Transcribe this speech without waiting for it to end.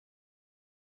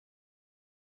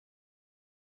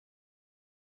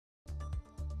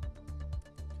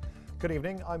Good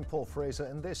evening, I'm Paul Fraser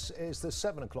and this is the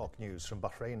 7 o'clock news from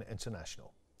Bahrain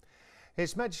International.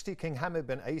 His Majesty King Hamad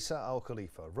bin Isa Al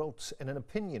Khalifa wrote in an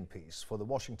opinion piece for the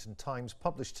Washington Times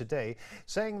published today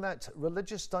saying that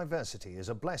religious diversity is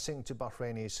a blessing to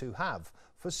Bahrainis who have,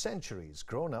 for centuries,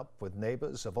 grown up with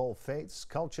neighbours of all faiths,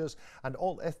 cultures and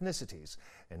all ethnicities,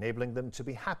 enabling them to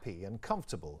be happy and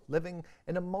comfortable living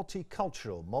in a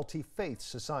multicultural, multi-faith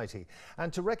society,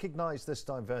 and to recognise this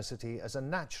diversity as a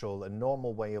natural and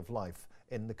normal way of life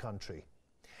in the country.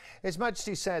 His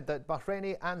Majesty said that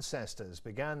Bahraini ancestors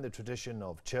began the tradition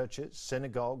of churches,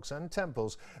 synagogues and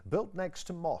temples built next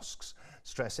to mosques,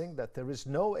 stressing that there is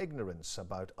no ignorance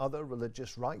about other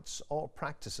religious rites or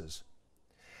practices.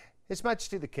 His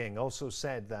Majesty the King also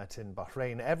said that in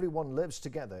Bahrain everyone lives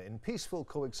together in peaceful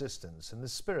coexistence in the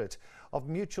spirit of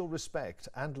mutual respect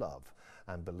and love,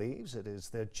 and believes it is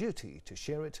their duty to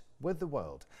share it with the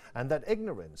world, and that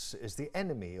ignorance is the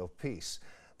enemy of peace.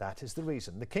 That is the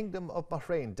reason the Kingdom of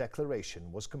Bahrain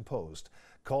Declaration was composed,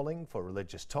 calling for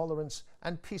religious tolerance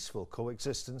and peaceful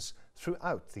coexistence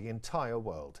throughout the entire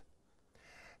world.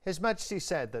 His Majesty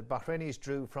said that Bahrainis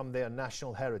drew from their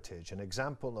national heritage an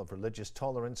example of religious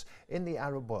tolerance in the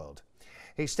Arab world.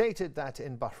 He stated that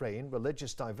in Bahrain,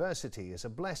 religious diversity is a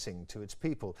blessing to its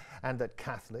people and that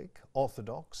Catholic,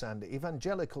 Orthodox and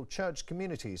evangelical church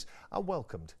communities are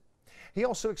welcomed. He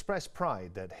also expressed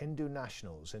pride that Hindu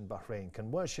nationals in Bahrain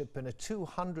can worship in a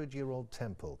 200-year-old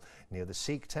temple near the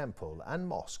Sikh temple and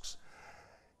mosques.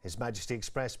 His Majesty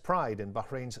expressed pride in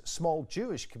Bahrain's small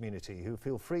Jewish community who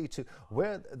feel free to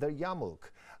wear their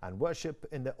yarmulke and worship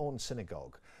in their own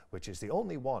synagogue, which is the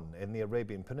only one in the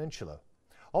Arabian Peninsula.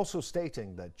 Also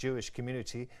stating that Jewish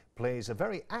community plays a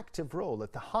very active role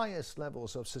at the highest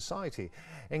levels of society,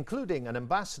 including an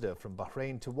ambassador from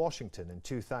Bahrain to Washington in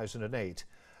 2008.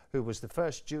 Who was the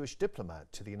first Jewish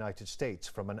diplomat to the United States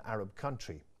from an Arab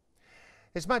country.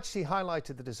 His Majesty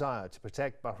highlighted the desire to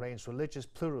protect Bahrain's religious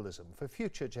pluralism for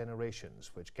future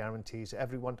generations, which guarantees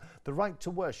everyone the right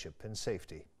to worship in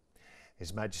safety.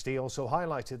 His Majesty also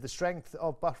highlighted the strength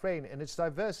of Bahrain in its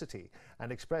diversity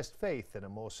and expressed faith in a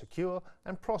more secure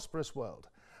and prosperous world,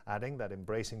 adding that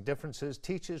embracing differences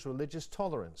teaches religious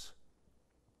tolerance.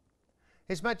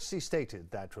 His Majesty stated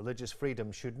that religious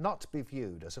freedom should not be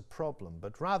viewed as a problem,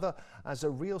 but rather as a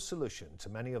real solution to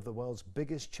many of the world's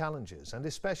biggest challenges, and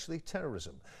especially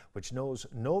terrorism, which knows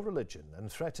no religion and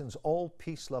threatens all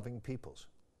peace-loving peoples.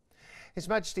 His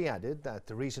Majesty added that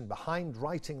the reason behind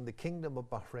writing the Kingdom of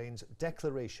Bahrain's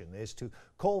declaration is to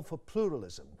call for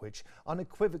pluralism, which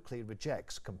unequivocally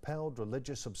rejects compelled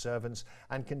religious observance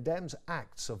and condemns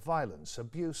acts of violence,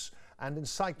 abuse and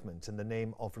incitement in the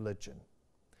name of religion.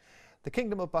 The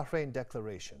Kingdom of Bahrain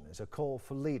Declaration is a call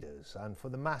for leaders and for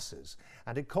the masses,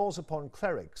 and it calls upon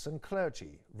clerics and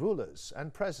clergy, rulers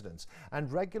and presidents,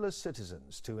 and regular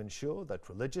citizens to ensure that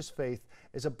religious faith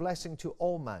is a blessing to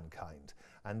all mankind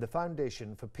and the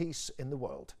foundation for peace in the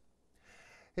world.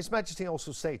 His Majesty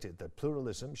also stated that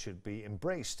pluralism should be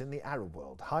embraced in the Arab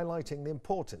world, highlighting the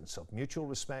importance of mutual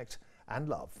respect and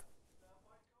love.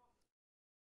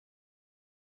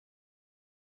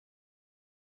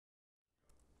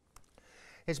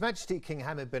 His Majesty King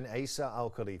Hamad bin Isa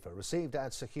Al Khalifa received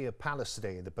at Sakhir Palace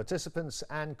today the participants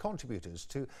and contributors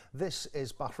to This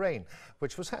is Bahrain,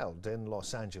 which was held in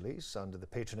Los Angeles under the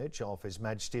patronage of His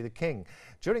Majesty the King,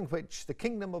 during which the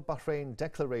Kingdom of Bahrain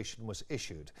Declaration was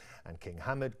issued and King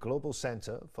Hamad Global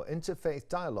Centre for Interfaith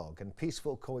Dialogue and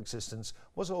Peaceful Coexistence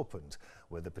was opened,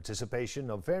 with the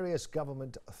participation of various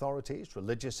government authorities,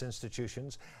 religious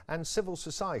institutions and civil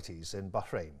societies in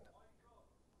Bahrain.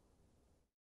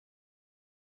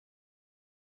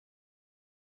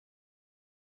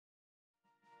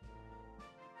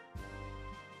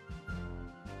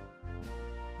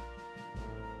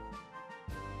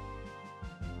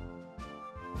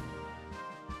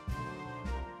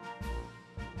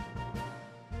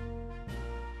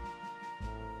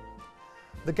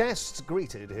 The guests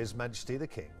greeted His Majesty the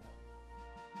King.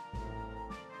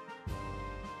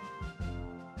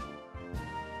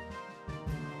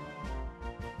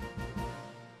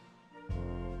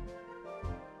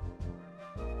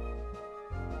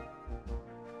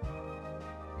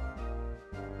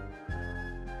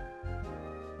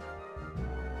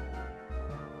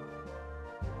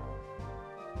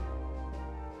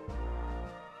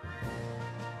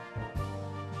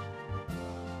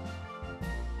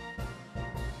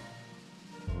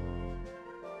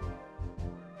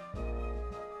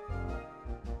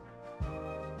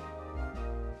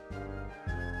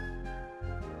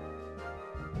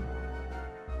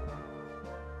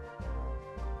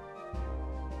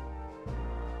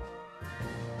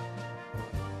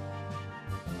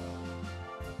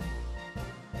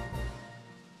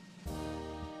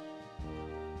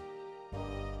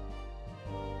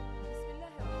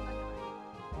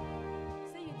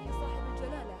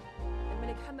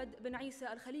 حمد بن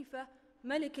عيسى الخليفة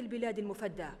ملك البلاد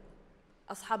المفدى،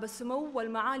 أصحاب السمو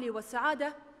والمعالي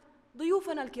والسعادة،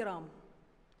 ضيوفنا الكرام،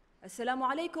 السلام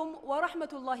عليكم ورحمة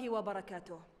الله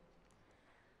وبركاته.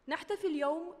 نحتفي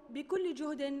اليوم بكل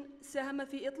جهد ساهم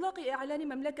في إطلاق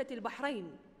إعلان مملكة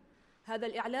البحرين، هذا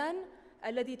الإعلان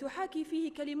الذي تحاكي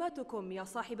فيه كلماتكم يا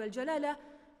صاحب الجلالة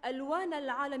ألوان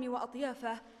العالم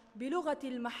وأطيافه بلغة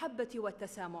المحبة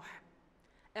والتسامح.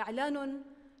 إعلان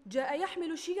جاء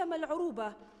يحمل شيم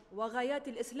العروبة وغايات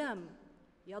الإسلام،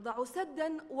 يضع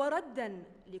سداً ورداً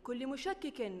لكل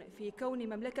مشكك في كون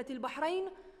مملكة البحرين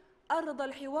أرض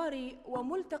الحوار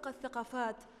وملتقى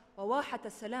الثقافات وواحة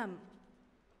السلام.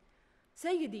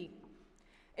 سيدي،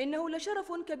 إنه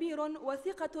لشرف كبير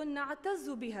وثقة نعتز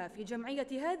بها في جمعية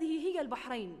هذه هي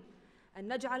البحرين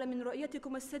أن نجعل من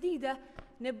رؤيتكم السديدة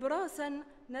نبراساً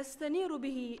نستنير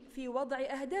به في وضع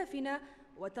أهدافنا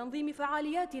وتنظيم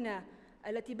فعالياتنا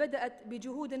التي بدأت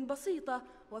بجهود بسيطة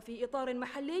وفي إطار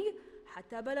محلي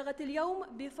حتى بلغت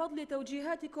اليوم بفضل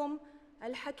توجيهاتكم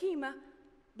الحكيمة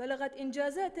بلغت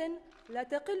إنجازات لا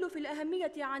تقل في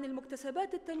الأهمية عن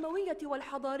المكتسبات التنموية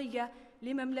والحضارية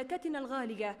لمملكتنا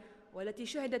الغالية، والتي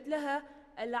شهدت لها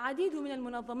العديد من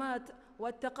المنظمات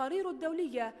والتقارير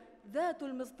الدولية ذات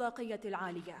المصداقية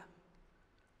العالية.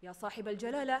 يا صاحب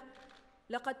الجلالة،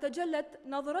 لقد تجلت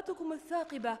نظرتكم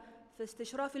الثاقبة في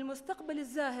استشراف المستقبل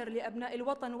الزاهر لأبناء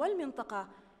الوطن والمنطقة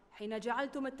حين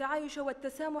جعلتم التعايش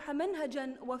والتسامح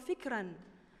منهجاً وفكراً،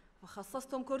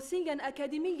 وخصصتم كرسياً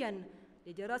أكاديمياً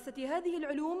لدراسة هذه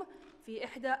العلوم في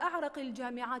إحدى أعرق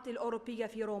الجامعات الأوروبية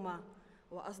في روما،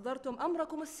 وأصدرتم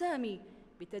أمركم السامي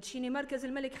بتدشين مركز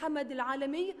الملك حمد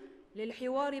العالمي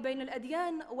للحوار بين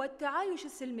الأديان والتعايش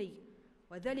السلمي،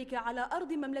 وذلك على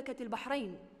أرض مملكة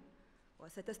البحرين.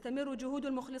 وستستمر جهود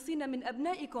المخلصين من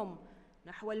أبنائكم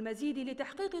نحو المزيد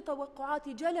لتحقيق توقعات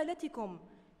جلالتكم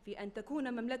في أن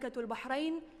تكون مملكة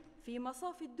البحرين في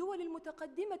مصاف الدول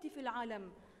المتقدمة في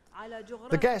العالم.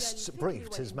 The guests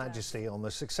briefed His Majesty on the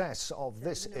success of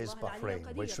This is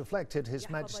Bahrain, which reflected His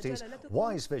Majesty's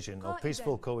wise vision of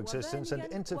peaceful coexistence and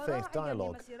interfaith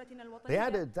dialogue. They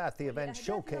added that the event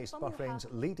showcased Bahrain's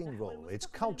leading role, its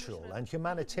cultural and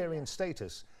humanitarian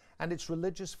status, and its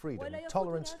religious freedom,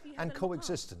 tolerance and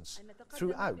coexistence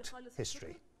throughout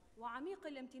history. وعميق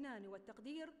الامتنان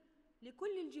والتقدير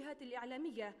لكل الجهات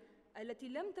الإعلامية التي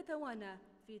لم تتوانى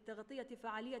في تغطية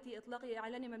فعالية إطلاق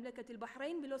إعلان مملكة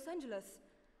البحرين بلوس أنجلوس،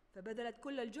 فبذلت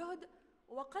كل الجهد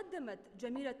وقدمت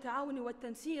جميل التعاون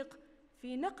والتنسيق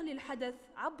في نقل الحدث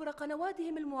عبر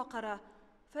قنواتهم الموقرة،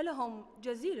 فلهم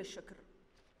جزيل الشكر.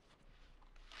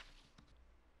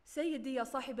 سيدي يا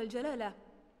صاحب الجلالة،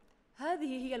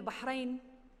 هذه هي البحرين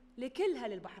لكلها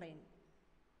للبحرين.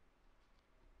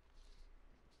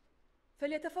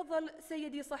 فليتفضل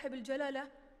سيدي صاحب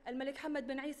الجلالة الملك حمد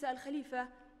بن عيسى الخليفة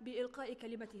بإلقاء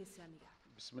كلمته السامية.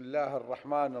 بسم الله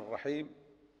الرحمن الرحيم.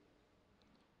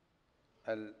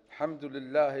 الحمد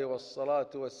لله والصلاة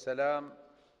والسلام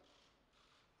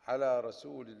على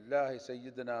رسول الله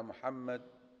سيدنا محمد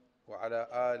وعلى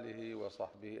آله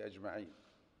وصحبه أجمعين.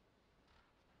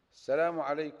 السلام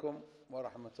عليكم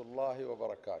ورحمة الله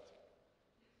وبركاته.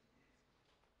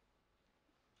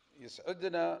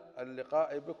 يسعدنا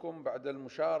اللقاء بكم بعد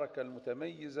المشاركة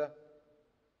المتميزة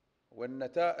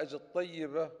والنتائج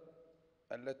الطيبة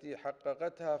التي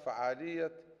حققتها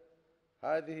فعالية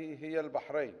هذه هي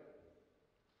البحرين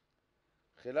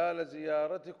خلال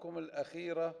زيارتكم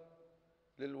الأخيرة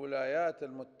للولايات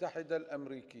المتحدة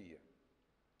الأمريكية،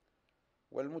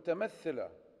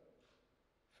 والمتمثلة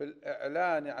في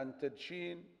الإعلان عن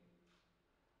تدشين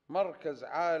مركز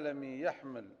عالمي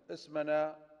يحمل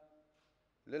اسمنا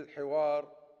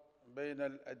للحوار بين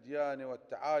الأديان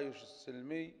والتعايش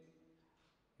السلمي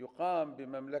يقام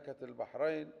بمملكة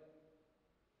البحرين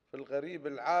في القريب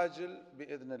العاجل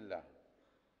بإذن الله.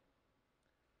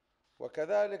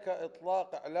 وكذلك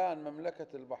إطلاق إعلان مملكة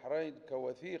البحرين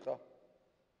كوثيقة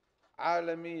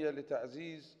عالمية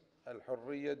لتعزيز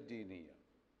الحرية الدينية.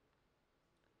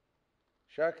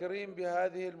 شاكرين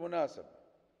بهذه المناسبة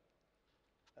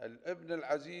الابن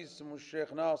العزيز سمو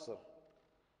الشيخ ناصر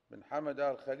بن حمد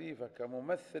آل خليفة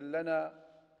كممثل لنا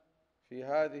في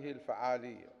هذه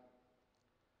الفعالية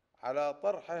على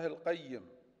طرحه القيم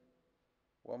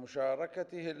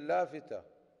ومشاركته اللافتة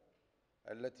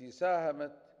التي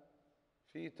ساهمت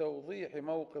في توضيح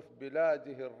موقف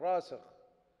بلاده الراسخ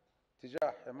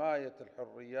تجاه حماية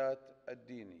الحريات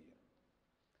الدينية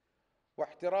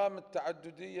واحترام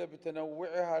التعددية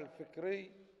بتنوعها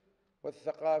الفكري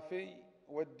والثقافي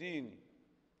والديني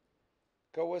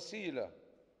كوسيلة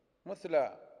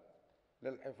مثلى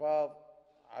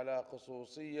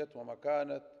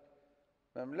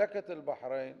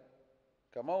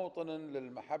كموطن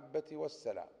للمحبة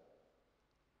والسلام،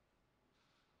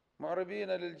 معربين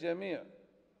للجميع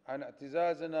عن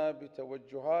اعتزازنا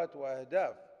بتوجهات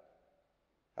وأهداف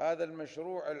هذا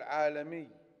المشروع العالمي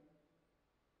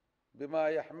بما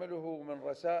يحمله من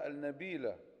رسائل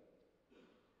نبيلة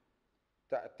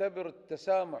تعتبر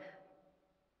التسامح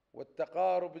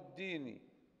والتقارب الديني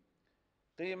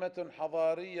قيمة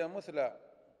حضارية مثلى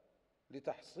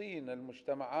لتحصين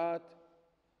المجتمعات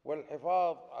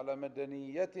والحفاظ على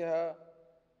مدنيتها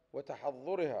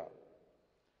وتحضرها،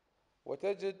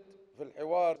 وتجد في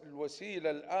الحوار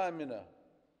الوسيلة الآمنة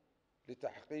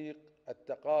لتحقيق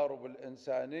التقارب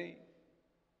الإنساني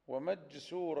ومج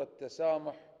سور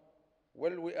التسامح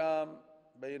والوئام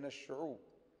بين الشعوب،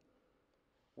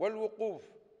 والوقوف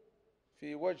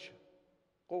في وجه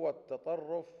قوى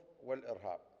التطرف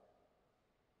والإرهاب.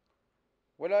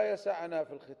 ولا يسعنا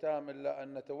في الختام إلا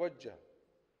أن نتوجه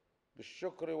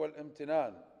بالشكر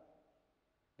والامتنان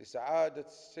لسعادة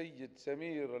السيد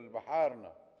سمير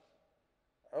البحارنة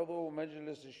عضو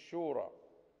مجلس الشورى،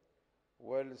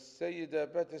 والسيدة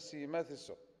باتسي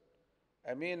ماثيسون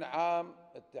أمين عام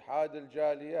اتحاد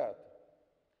الجاليات،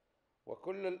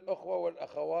 وكل الأخوة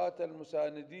والأخوات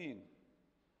المساندين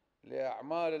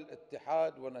لأعمال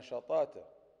الاتحاد ونشاطاته،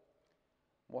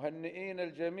 مهنئين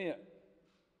الجميع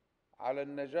على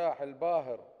النجاح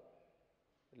الباهر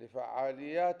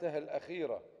لفعالياته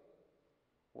الأخيرة،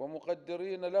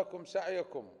 ومقدرين لكم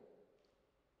سعيكم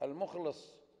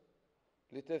المخلص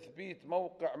لتثبيت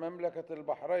موقع مملكة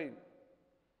البحرين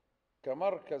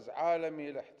كمركز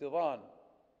عالمي لاحتضان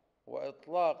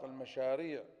وإطلاق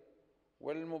المشاريع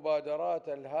والمبادرات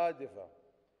الهادفة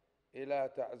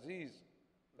إلى تعزيز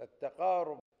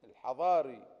التقارب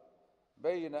الحضاري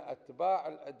بين أتباع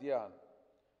الأديان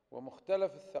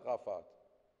ومختلف الثقافات،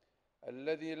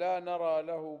 الذي لا نرى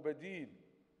له بديل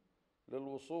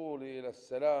للوصول إلى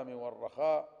السلام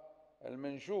والرخاء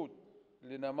المنشود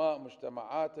لنماء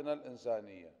مجتمعاتنا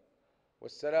الإنسانية.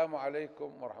 والسلام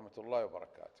عليكم ورحمة الله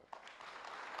وبركاته.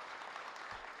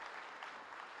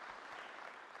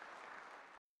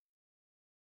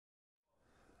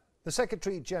 The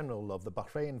Secretary-General of the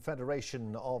Bahrain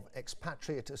Federation of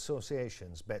Expatriate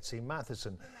Associations, Betsy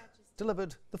Matheson,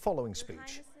 delivered the following speech.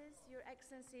 Your Highnesses, Your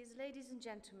Excellencies, ladies and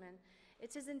gentlemen,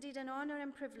 it is indeed an honour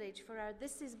and privilege for our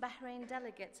This is Bahrain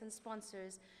delegates and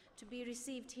sponsors to be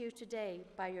received here today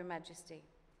by Your Majesty.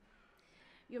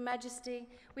 Your Majesty,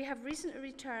 we have recently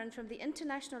returned from the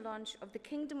international launch of the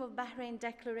Kingdom of Bahrain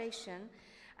Declaration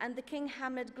and the King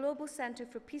Hamad Global Center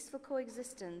for Peaceful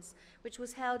Coexistence, which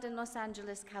was held in Los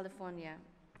Angeles, California.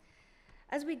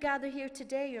 As we gather here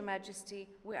today, Your Majesty,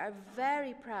 we are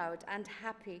very proud and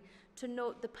happy to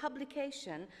note the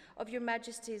publication of Your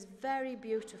Majesty's very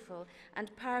beautiful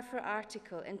and powerful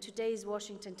article in today's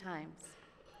Washington Times.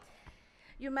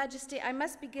 Your Majesty, I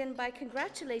must begin by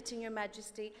congratulating Your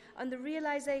Majesty on the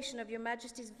realization of Your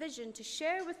Majesty's vision to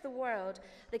share with the world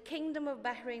the Kingdom of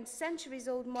Bahrain's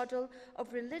centuries-old model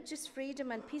of religious freedom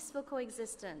and peaceful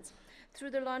coexistence through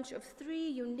the launch of 3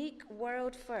 unique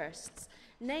world firsts,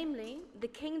 namely the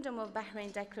Kingdom of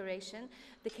Bahrain Declaration,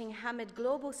 the King Hamad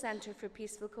Global Center for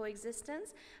Peaceful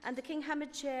Coexistence, and the King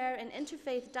Hamad Chair in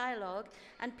Interfaith Dialogue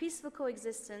and Peaceful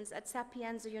Coexistence at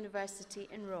Sapienza University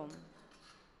in Rome.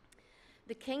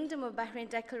 The Kingdom of Bahrain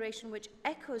Declaration, which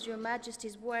echoes Your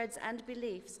Majesty's words and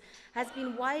beliefs, has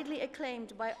been widely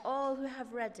acclaimed by all who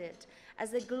have read it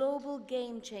as a global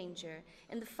game changer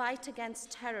in the fight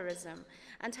against terrorism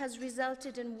and has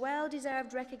resulted in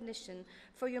well-deserved recognition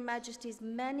for Your Majesty's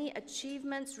many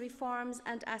achievements, reforms,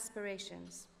 and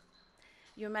aspirations.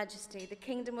 Your Majesty, the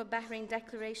Kingdom of Bahrain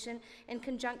Declaration, in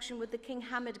conjunction with the King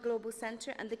Hamad Global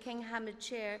Center and the King Hamad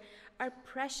Chair, are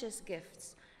precious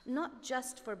gifts, not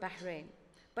just for Bahrain,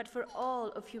 but for all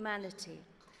of humanity,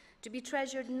 to be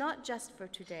treasured not just for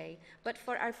today, but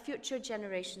for our future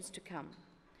generations to come.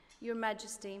 Your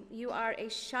Majesty, you are a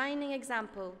shining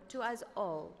example to us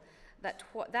all that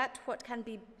what can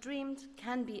be dreamed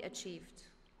can be achieved.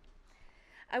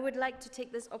 I would like to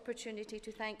take this opportunity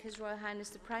to thank His Royal Highness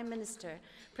the Prime Minister,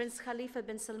 Prince Khalifa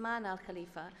bin Salman Al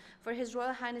Khalifa, for His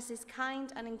Royal Highness's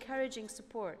kind and encouraging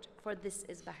support for This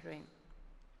is Bahrain.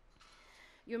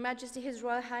 Your Majesty, His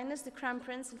Royal Highness, the Crown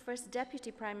Prince and First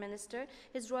Deputy Prime Minister,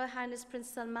 His Royal Highness Prince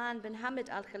Salman bin Hamad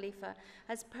Al Khalifa,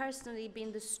 has personally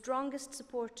been the strongest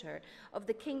supporter of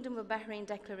the Kingdom of Bahrain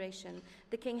Declaration,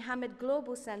 the King Hamad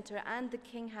Global Center and the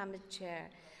King Hamad Chair,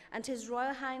 and His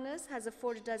Royal Highness has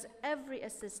afforded us every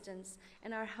assistance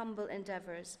in our humble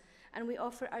endeavours, and we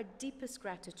offer our deepest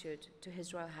gratitude to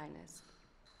His Royal Highness.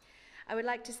 I would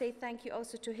like to say thank you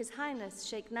also to His Highness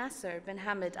Sheikh Nasser bin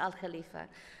Hamad Al Khalifa,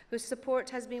 whose support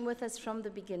has been with us from the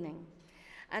beginning.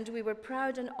 and we were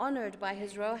proud and honoured by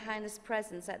His Royal Highness'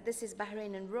 presence at This is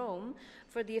Bahrain in Rome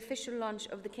for the official launch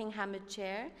of the King Hamad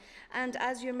Chair, and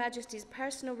as Your Majesty's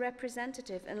personal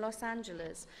representative in Los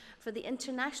Angeles for the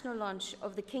international launch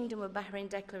of the Kingdom of Bahrain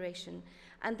Declaration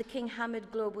and the King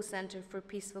Hamad Global Centre for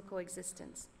Peaceful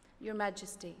Coexistence. Your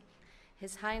Majesty,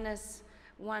 His Highness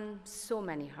won so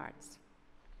many hearts.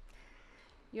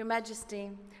 Your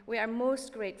Majesty, we are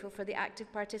most grateful for the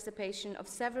active participation of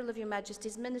several of Your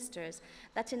Majesty's ministers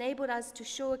that enabled us to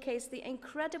showcase the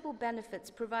incredible benefits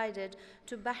provided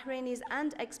to Bahrainis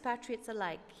and expatriates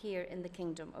alike here in the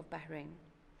Kingdom of Bahrain.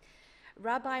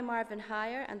 Rabbi Marvin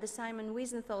Heyer and the Simon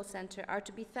Wiesenthal Center are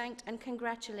to be thanked and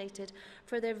congratulated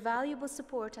for their valuable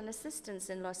support and assistance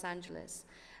in Los Angeles.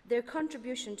 Their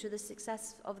contribution to the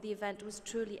success of the event was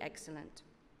truly excellent.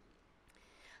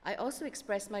 I also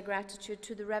express my gratitude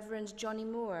to the Reverend Johnny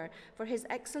Moore for his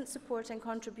excellent support and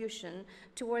contribution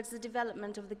towards the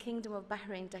development of the Kingdom of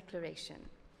Bahrain Declaration.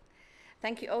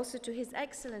 Thank you also to His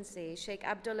Excellency Sheikh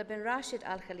Abdullah bin Rashid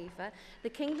Al Khalifa, the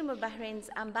Kingdom of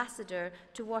Bahrain's ambassador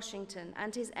to Washington,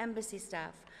 and his embassy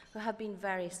staff, who have been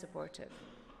very supportive.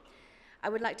 I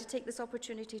would like to take this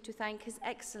opportunity to thank His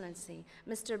Excellency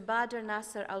Mr. Badr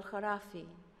Nasser Al Kharafi,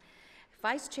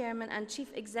 Vice Chairman and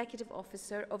Chief Executive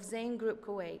Officer of Zain Group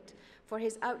Kuwait, for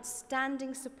his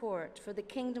outstanding support for the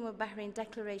Kingdom of Bahrain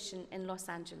Declaration in Los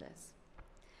Angeles.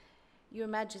 Your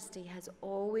Majesty has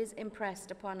always impressed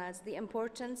upon us the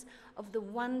importance of the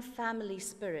one family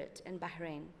spirit in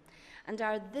Bahrain, and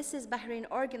our This is Bahrain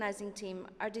organizing team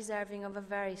are deserving of a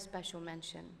very special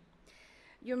mention.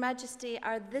 Your Majesty,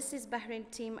 our This is Bahrain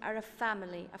team are a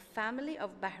family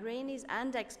of Bahrainis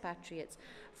and expatriates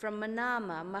from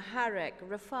Manama, Maharek,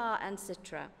 Rafah, and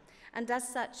Sitra, and as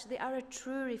such, they are a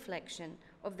true reflection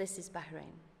of This is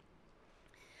Bahrain.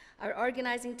 Our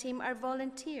organizing team are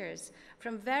volunteers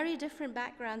from very different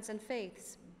backgrounds and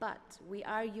faiths, but we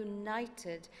are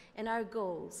united in our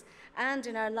goals and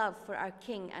in our love for our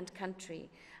king and country,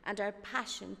 and our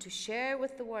passion to share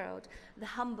with the world the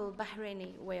humble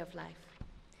Bahraini way of life.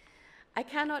 I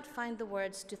cannot find the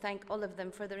words to thank all of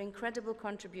them for their incredible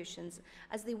contributions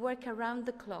as they work around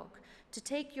the clock to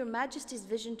take Your Majesty's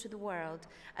vision to the world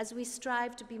as we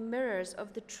strive to be mirrors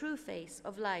of the true face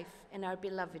of life in our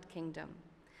beloved kingdom.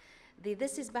 The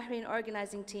This is Bahrain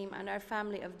organizing team and our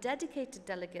family of dedicated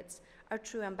delegates are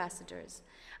true ambassadors,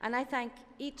 and I thank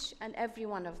each and every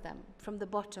one of them from the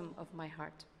bottom of my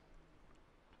heart.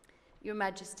 Your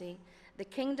Majesty, the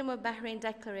Kingdom of Bahrain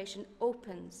Declaration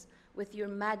opens with Your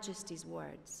Majesty's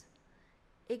words,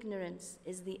 "Ignorance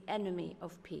is the enemy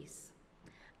of peace,"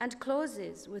 and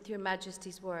closes with Your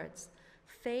Majesty's words,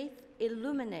 "Faith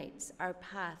illuminates our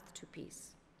path to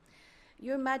peace."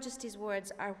 Your Majesty's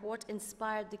words are what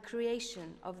inspired the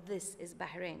creation of This is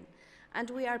Bahrain, and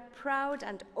we are proud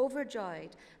and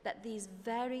overjoyed that these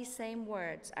very same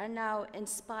words are now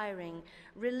inspiring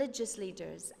religious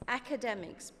leaders,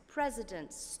 academics,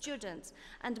 presidents, students,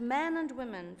 and men and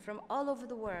women from all over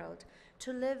the world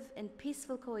to live in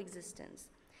peaceful coexistence,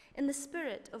 in the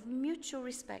spirit of mutual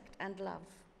respect and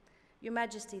love. Your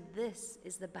Majesty, this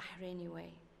is the Bahraini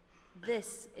way.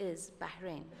 This is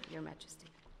Bahrain, Your Majesty.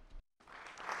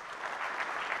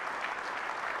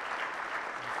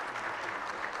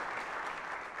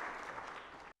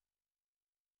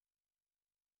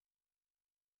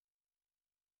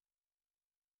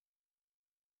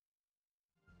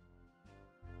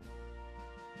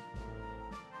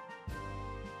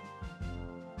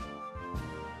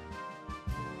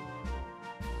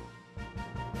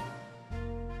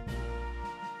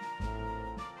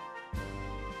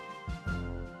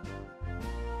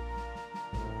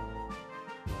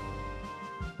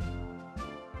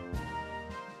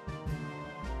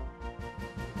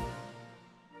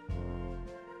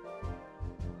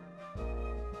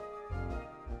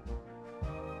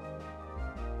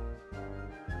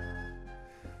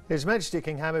 His Majesty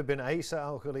King Hamad bin Isa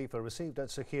Al Khalifa received at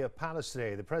Sakhir Palace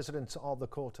today the President of the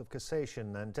Court of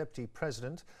Cassation and Deputy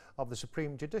President of the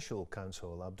Supreme Judicial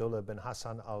Council, Abdullah bin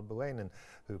Hassan Al Buwainin,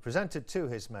 who presented to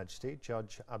His Majesty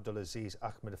Judge Abdulaziz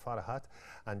Ahmed Farhat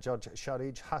and Judge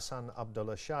Sharij Hassan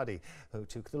Abdullah Shadi, who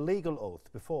took the legal oath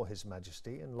before His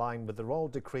Majesty in line with the royal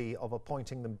decree of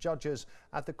appointing them judges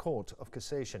at the Court of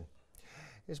Cassation.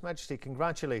 His Majesty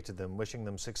congratulated them, wishing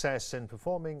them success in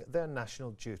performing their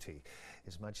national duty.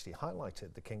 His Majesty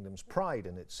highlighted the kingdom's pride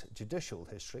in its judicial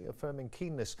history, affirming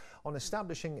keenness on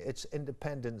establishing its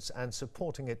independence and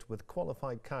supporting it with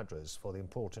qualified cadres for the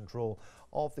important role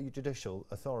of the judicial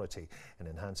authority in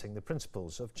enhancing the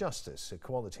principles of justice,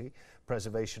 equality,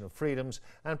 preservation of freedoms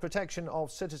and protection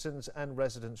of citizens' and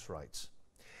residents' rights.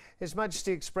 His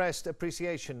Majesty expressed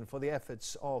appreciation for the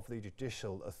efforts of the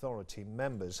Judicial Authority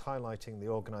members, highlighting the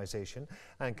organisation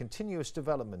and continuous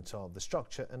development of the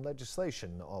structure and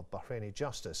legislation of Bahraini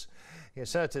justice. He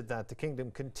asserted that the kingdom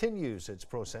continues its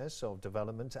process of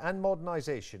development and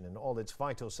modernisation in all its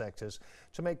vital sectors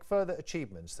to make further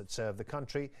achievements that serve the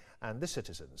country and the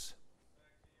citizens.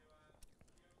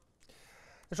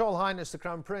 His Royal Highness the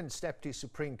Crown Prince, Deputy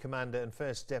Supreme Commander and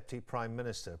First Deputy Prime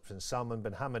Minister Prince Salman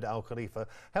bin Hamad Al Khalifa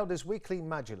held his weekly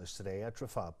majlis today at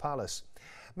Rafah Palace.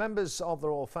 Members of the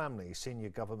royal family, senior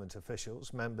government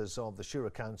officials, members of the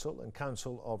Shura Council and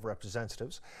Council of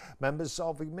Representatives, members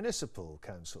of the municipal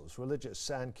councils, religious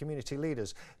and community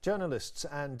leaders, journalists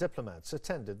and diplomats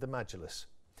attended the majlis.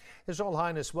 His Royal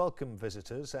Highness welcomed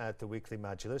visitors at the weekly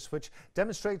majlis, which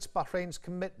demonstrates Bahrain's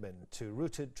commitment to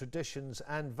rooted traditions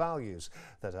and values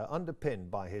that are underpinned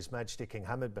by His Majesty King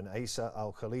Hamad bin Isa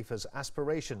Al Khalifa's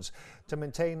aspirations to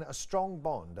maintain a strong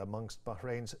bond amongst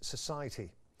Bahrain's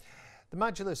society. The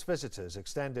Majlis visitors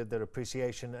extended their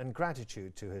appreciation and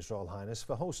gratitude to His Royal Highness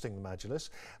for hosting the Majlis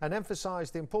and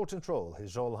emphasised the important role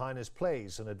His Royal Highness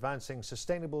plays in advancing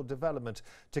sustainable development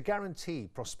to guarantee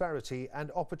prosperity and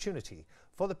opportunity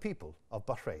for the people of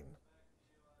Bahrain.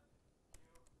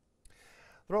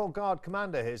 The Royal Guard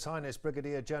Commander, His Highness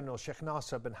Brigadier General Sheikh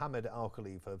Nasser bin Hamad Al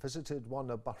Khalifa, visited one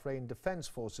of Bahrain Defence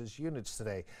Forces units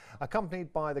today,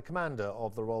 accompanied by the Commander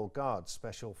of the Royal Guard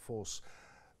Special Force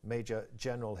Major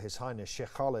General His Highness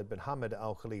Sheikh Khalid bin Hamad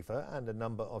Al Khalifa and a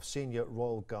number of senior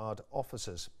Royal Guard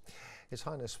officers. His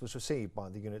Highness was received by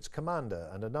the unit's commander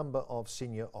and a number of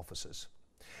senior officers.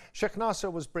 Sheikh Nasser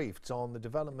was briefed on the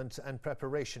development and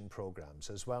preparation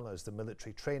programmes as well as the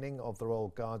military training of the Royal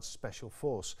Guard's Special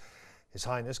Force. His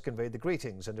Highness conveyed the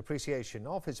greetings and appreciation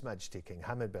of His Majesty King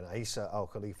Hamad bin Isa Al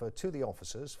Khalifa to the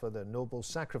officers for their noble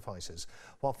sacrifices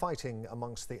while fighting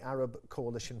amongst the Arab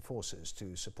coalition forces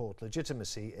to support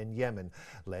legitimacy in Yemen,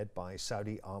 led by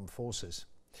Saudi armed forces.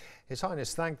 His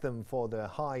Highness thanked them for their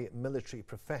high military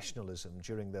professionalism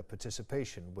during their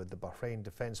participation with the Bahrain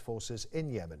Defence Forces in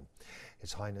Yemen.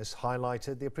 His Highness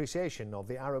highlighted the appreciation of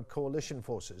the Arab coalition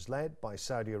forces led by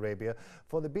Saudi Arabia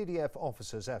for the BDF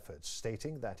officers' efforts,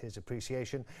 stating that his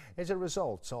appreciation is a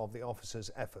result of the officers'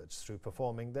 efforts through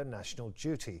performing their national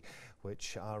duty,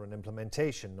 which are an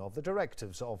implementation of the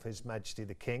directives of His Majesty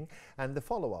the King and the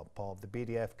follow-up of the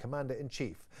BDF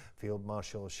Commander-in-Chief, Field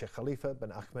Marshal Sheikh Khalifa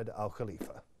bin Ahmed Al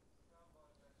Khalifa.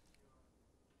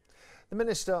 The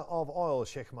Minister of Oil,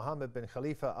 Sheikh Mohammed bin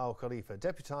Khalifa Al Khalifa,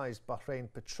 deputised Bahrain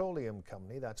Petroleum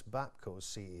Company, that's BAPCO's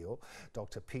CEO,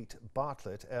 Dr. Pete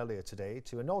Bartlett, earlier today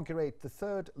to inaugurate the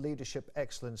third Leadership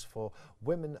Excellence for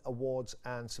Women Awards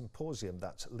and Symposium,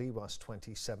 that's LEWAS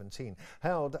 2017,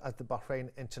 held at the Bahrain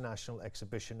International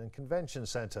Exhibition and Convention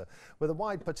Centre, with a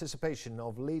wide participation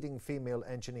of leading female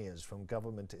engineers from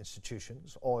government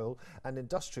institutions, oil and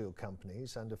industrial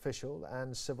companies, and official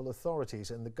and civil authorities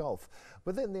in the Gulf,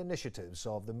 within the initiative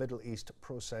of the Middle East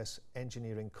Process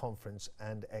Engineering Conference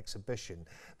and Exhibition,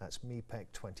 that's MEPEC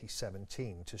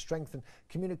 2017, to strengthen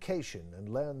communication and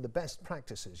learn the best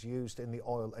practices used in the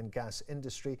oil and gas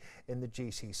industry in the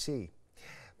GCC.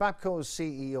 BAPCO's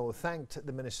CEO thanked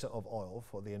the Minister of Oil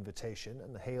for the invitation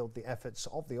and hailed the efforts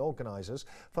of the organisers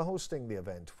for hosting the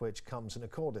event, which comes in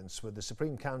accordance with the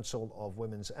Supreme Council of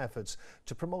Women's efforts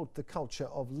to promote the culture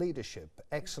of leadership,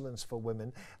 excellence for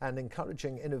women, and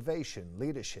encouraging innovation,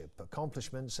 leadership,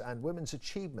 accomplishments and women's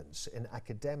achievements in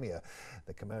academia,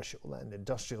 the commercial and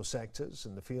industrial sectors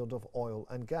in the field of oil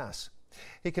and gas.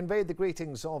 He conveyed the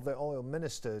greetings of the oil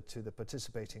minister to the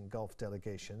participating Gulf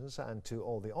delegations and to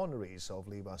all the honorees of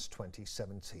LEWAS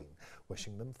 2017,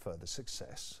 wishing them further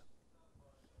success.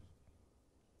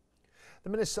 The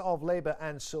Minister of Labour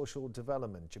and Social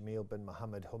Development, Jamil bin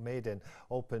Mohammed Homeidin,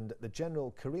 opened the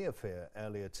General Career Fair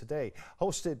earlier today,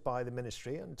 hosted by the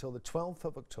Ministry until the 12th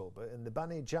of October in the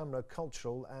Bani Jamra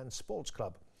Cultural and Sports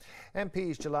Club.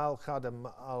 MPs Jalal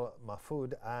Khadam Al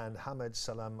Mahfoud and Hamid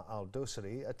Salam Al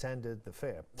Dosari attended the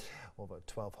fair. Over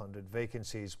 1,200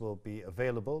 vacancies will be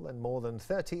available and more than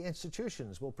 30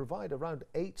 institutions will provide around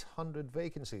 800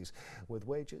 vacancies, with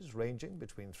wages ranging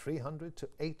between 300 to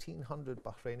 1,800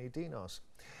 Bahraini dinars.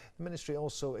 The Ministry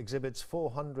also exhibits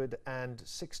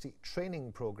 460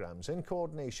 training programs in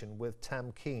coordination with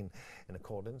Tamkeen, in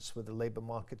accordance with the labour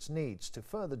market's needs to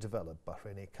further develop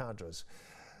Bahraini cadres.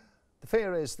 The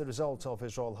fair is the result of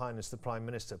His Royal Highness the Prime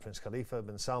Minister Prince Khalifa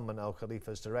bin Salman Al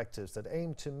Khalifa's directives that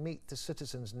aim to meet the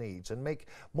citizens' needs and make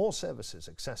more services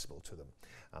accessible to them,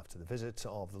 after the visit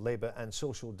of the Labour and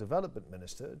Social Development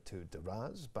Minister to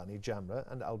Daraz, Bani Jamra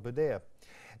and Al Budair.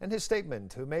 In his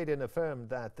statement, Humaydian affirmed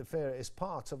that the fair is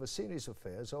part of a series of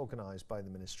fairs organised by the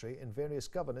ministry in various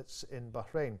governorates in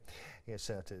Bahrain. He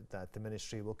asserted that the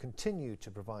ministry will continue to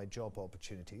provide job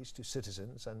opportunities to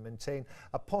citizens and maintain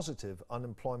a positive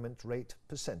unemployment rate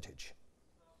percentage.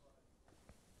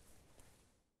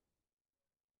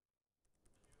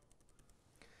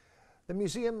 The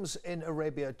Museums in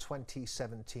Arabia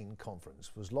 2017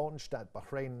 conference was launched at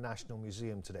Bahrain National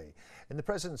Museum today in the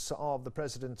presence of the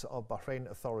President of Bahrain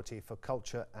Authority for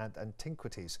Culture and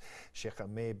Antiquities, Sheikh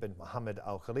Hamad bin Mohammed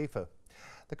Al Khalifa.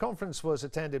 The conference was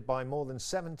attended by more than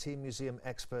 70 museum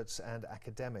experts and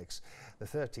academics. The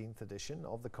 13th edition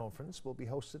of the conference will be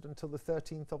hosted until the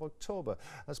 13th of October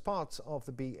as part of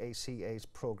the BACA's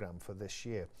programme for this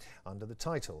year, under the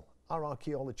title Our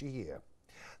Archaeology Year.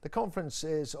 The conference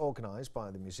is organised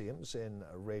by the Museums in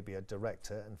Arabia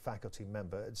Director and faculty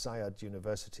member at Zayed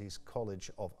University's College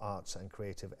of Arts and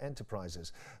Creative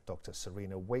Enterprises, Dr.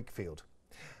 Serena Wakefield.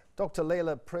 Dr.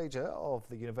 Leila Prager of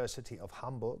the University of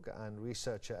Hamburg and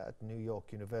researcher at New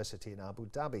York University in Abu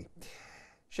Dhabi.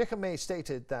 Sheikh Hamad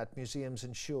stated that museums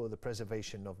ensure the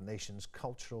preservation of nations'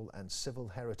 cultural and civil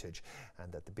heritage, and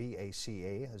that the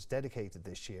BACA has dedicated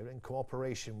this year, in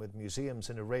cooperation with museums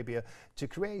in Arabia, to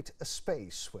create a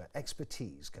space where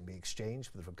expertise can be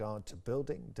exchanged with regard to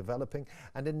building, developing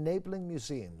and enabling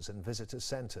museums and visitor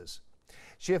centres.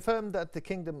 She affirmed that the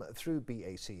Kingdom, through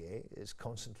BACA, is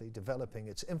constantly developing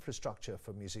its infrastructure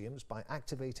for museums by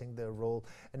activating their role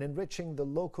in enriching the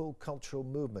local cultural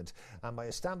movement and by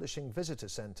establishing visitor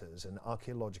centres and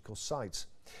archaeological sites.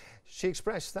 She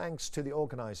expressed thanks to the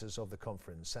organisers of the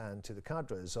conference and to the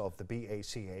cadres of the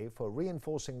BACA for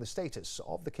reinforcing the status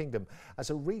of the Kingdom as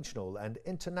a regional and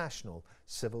international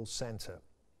civil centre.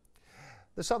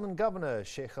 The Southern Governor,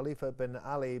 Sheikh Khalifa bin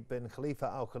Ali bin Khalifa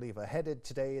Al Khalifa, headed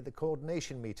today the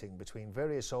coordination meeting between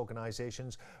various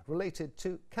organisations related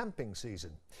to camping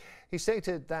season. He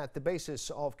stated that the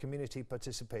basis of community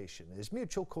participation is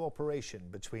mutual cooperation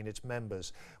between its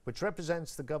members, which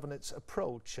represents the Governorate's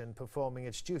approach in performing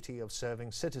its duty of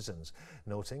serving citizens,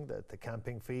 noting that the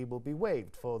camping fee will be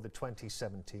waived for the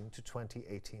 2017 to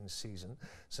 2018 season,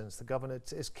 since the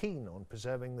Governorate is keen on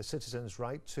preserving the citizens'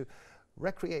 right to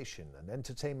recreation and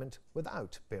entertainment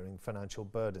without bearing financial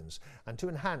burdens, and to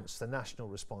enhance the national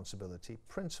responsibility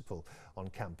principle on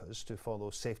campers to follow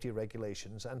safety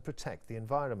regulations and protect the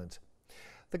environment.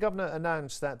 The Governor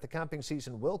announced that the camping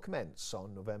season will commence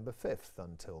on November 5th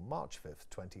until March 5th,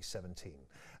 2017,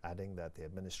 adding that the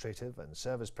administrative and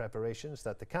service preparations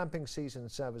that the Camping Season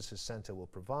Services Centre will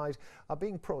provide are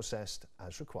being processed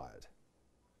as required.